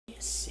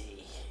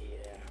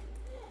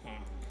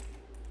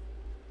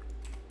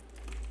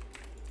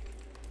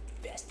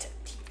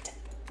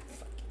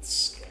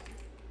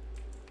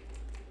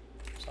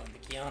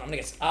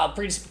gonna get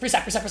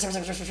pre-sack.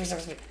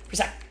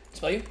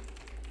 Spell you.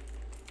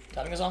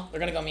 Topping us all. They're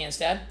gonna go me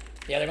instead.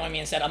 Yeah, they're going me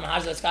instead. I'm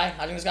hodging this guy.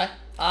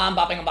 I'm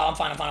bopping. I'm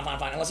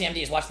fine. Unless he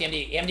MDs. Watch the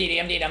MD.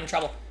 MD. I'm in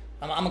trouble.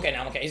 I'm okay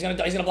now. I'm okay. He's gonna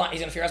blind.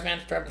 He's gonna fear us, man.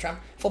 Trump.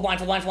 Full blind.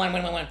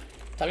 Win.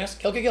 Topping us.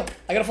 Kill.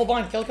 I got a full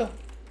blind. Kill.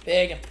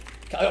 Big.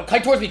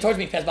 Kite towards me,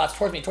 Pezbots.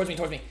 Towards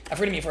me. I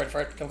freed me for it.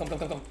 Come.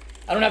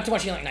 I don't have too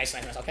much healing. Nice.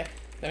 Okay.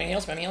 Spamming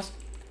heals.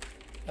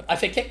 I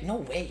fake kick? No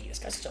way. This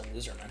guy's such a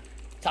loser, man.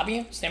 Topping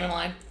you. Stand in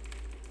line.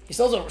 He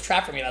still has a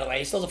trap for me, by the way.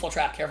 He still has a full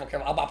trap. Careful.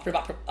 I'll bop.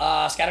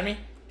 Scatter me.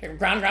 Here,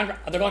 ground.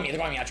 They're going me.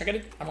 I triggered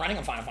it. I'm running.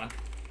 I'm fine.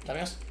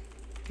 Topping us.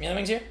 Melee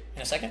wings here.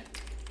 In a second.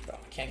 Bro,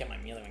 I can't get my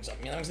melee wings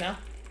up. Melee wings now.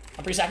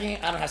 I'm pre-sacking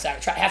it. I don't have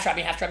sack. Half trap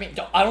me.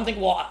 I don't think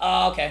wall.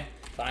 Okay.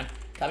 Fine.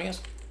 Topping us.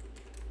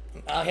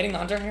 Hitting the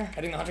hunter here.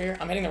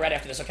 I'm hitting the red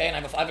after this, okay? And I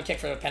have a kick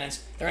for the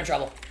penance. They're in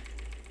trouble.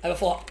 I have a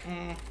full.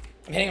 I'm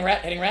hitting a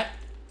ret.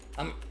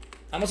 I'm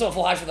also a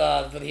full hodge for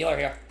the healer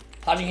here.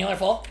 Hodging healer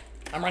full.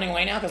 I'm running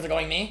away now because they're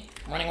going me.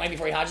 I'm running away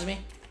before he hodges me.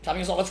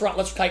 Topping us all. Let's run.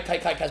 Let's kite,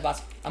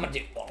 Pezbots. I'm gonna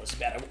do. Oh, this is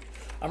bad.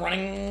 I'm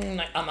running.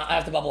 I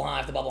have to bubble, huh? I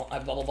have to bubble.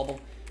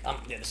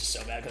 Yeah, this is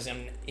so bad because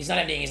he's not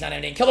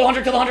ending. Kill the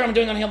hunter. I'm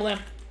doing unhealable him.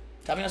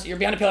 Topping us. You're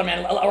behind a pillar,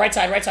 man. Right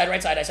side.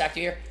 I sacked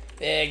you here.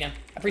 Big.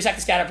 I pre-sack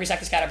the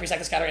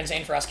scatter.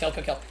 Insane for us. Kill.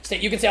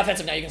 You can stay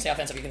offensive now. You can stay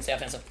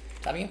offensive.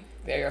 Topping you.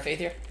 Barrier of faith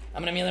here.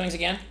 I'm gonna melee wings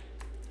again.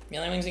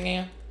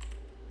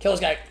 Kill this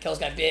guy.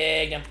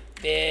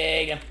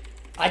 Big.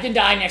 I can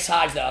die next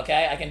hodge though.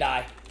 Okay, I can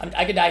die.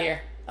 I can die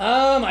here.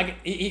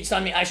 He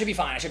stunned me. I should be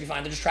fine.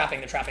 They're just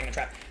trapping.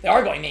 They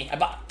are going me.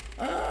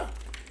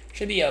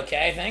 Should be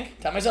okay, I think.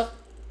 Tap myself.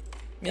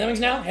 Melee wings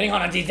now. Hitting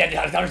on. He's dead.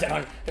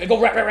 Hunter. Go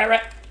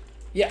ret.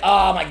 Yeah.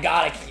 Oh my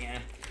god, I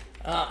can't.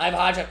 I have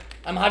hodge.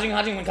 I'm hodging.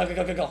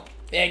 Kill.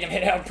 Big. I'm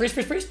hit. Priest.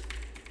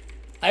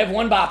 I have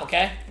one bop.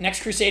 Okay.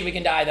 Next crusade we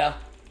can die though.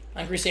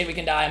 On crusade we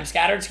can die. I'm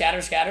scattered.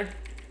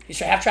 He's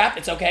half trapped.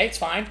 It's okay. It's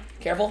fine.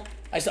 Careful.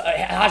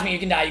 Hodge me. You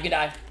can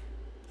die.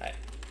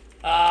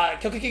 Alright.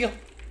 Kill.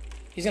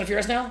 He's gonna fear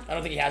us now? I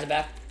don't think he has it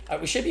back.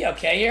 We should be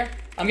okay here.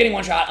 I'm getting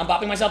one shot. I'm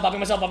bopping myself.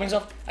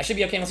 I should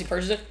be okay unless he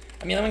purges it.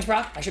 I'm melee wings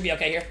proc. I should be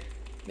okay here.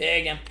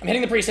 Big again. I'm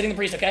hitting the priest,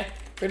 okay?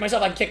 Freed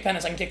myself. I can kick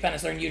penance.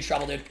 They're in huge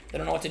trouble, dude. They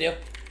don't know what to do.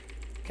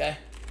 Okay.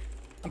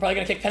 I'm probably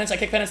gonna kick penance. I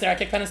kick penance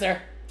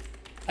there.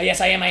 Yes,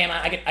 I am.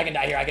 I can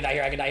die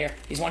here.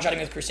 He's one-shotting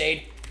with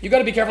crusade. You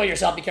gotta be careful of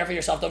yourself.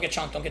 Don't get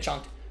chunked.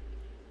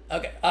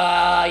 Okay.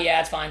 Yeah,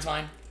 it's fine.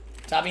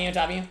 Topping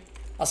you.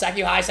 I'll sack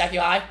you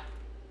high.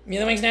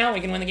 Melee wings now.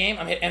 We can win the game.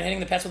 I'm hitting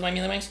the pets with my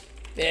melee wings.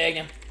 Big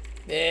him.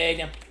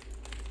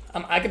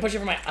 I can push it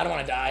for my. I don't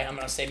want to die. I'm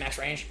gonna stay max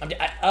range. You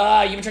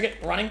can trick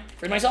it. Running.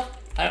 Freed myself.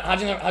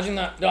 Hodging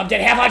the. No, I'm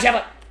dead. Half hodge.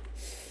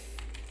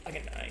 I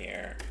can die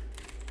here.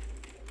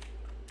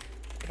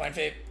 Fine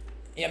fate.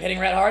 Yeah, I'm hitting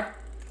red hard.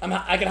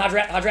 I can hodge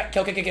red.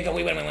 Kill.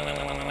 We win.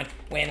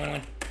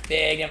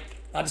 Big him.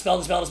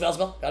 Dispel.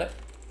 Got it.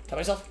 Top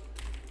myself.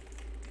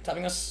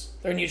 Topping us.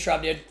 They're in huge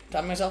trouble, dude.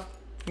 Topping myself.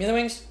 Melee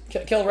wings.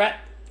 Kill rat.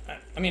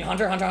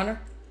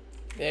 Hunter.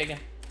 Big.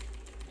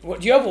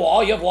 What, do you have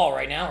wall? You have wall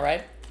right now,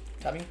 right?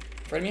 Topping you.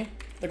 Afraid of you?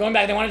 They're going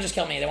back. They want to just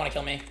kill me.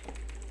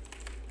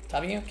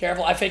 Topping you.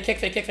 Careful. I fake kick.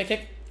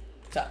 Okay,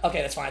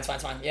 that's fine.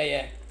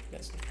 Yeah.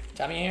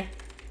 Topping you here.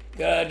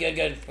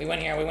 Good. We win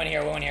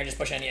here. Just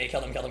push in. Yeah, you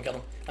killed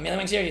him. I'm melee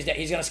wings here. He's dead.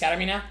 He's gonna scatter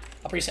me now.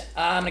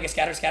 I'm gonna get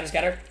scattered.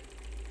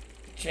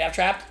 Should I have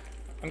trapped?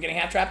 I'm getting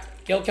half trapped.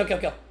 Kill.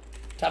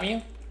 Topping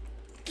you.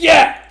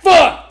 Yeah!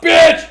 Fuck!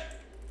 Bitch!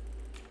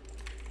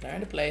 Learn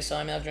to play,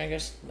 soy milk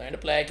drinkers. Learn to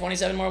play.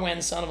 27 more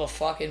wins, son of a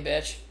fucking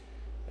bitch.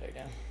 There you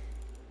go.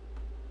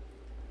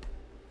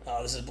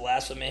 Oh, this is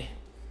blasphemy.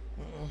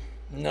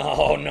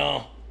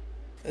 No.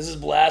 This is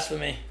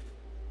blasphemy.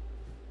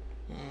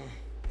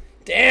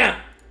 Damn!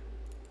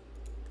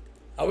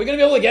 Are we gonna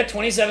be able to get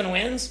 27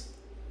 wins?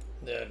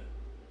 Dude.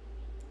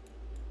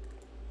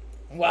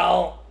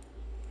 Well.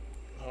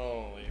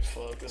 Holy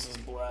fuck, this is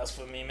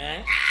blasphemy,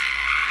 man.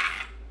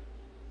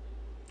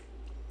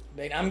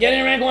 I'm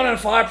getting rank 1 on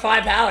 5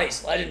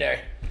 pallies. Legendary.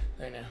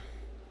 Right now.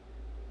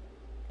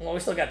 Well, we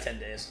still got 10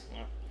 days.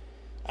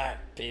 Alright,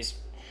 peace.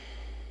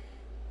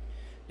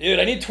 Dude,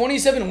 I need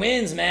 27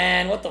 wins,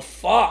 man. What the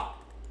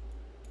fuck?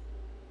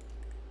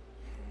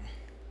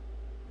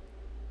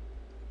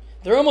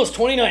 They're almost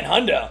 29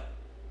 hundo.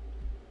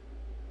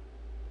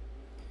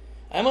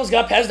 I almost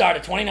got Pezdar to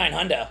 29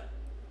 hundo.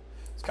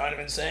 It's kind of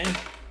insane.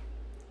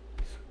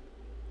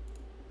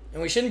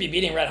 And we shouldn't be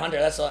beating Red Hunter.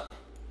 That's a...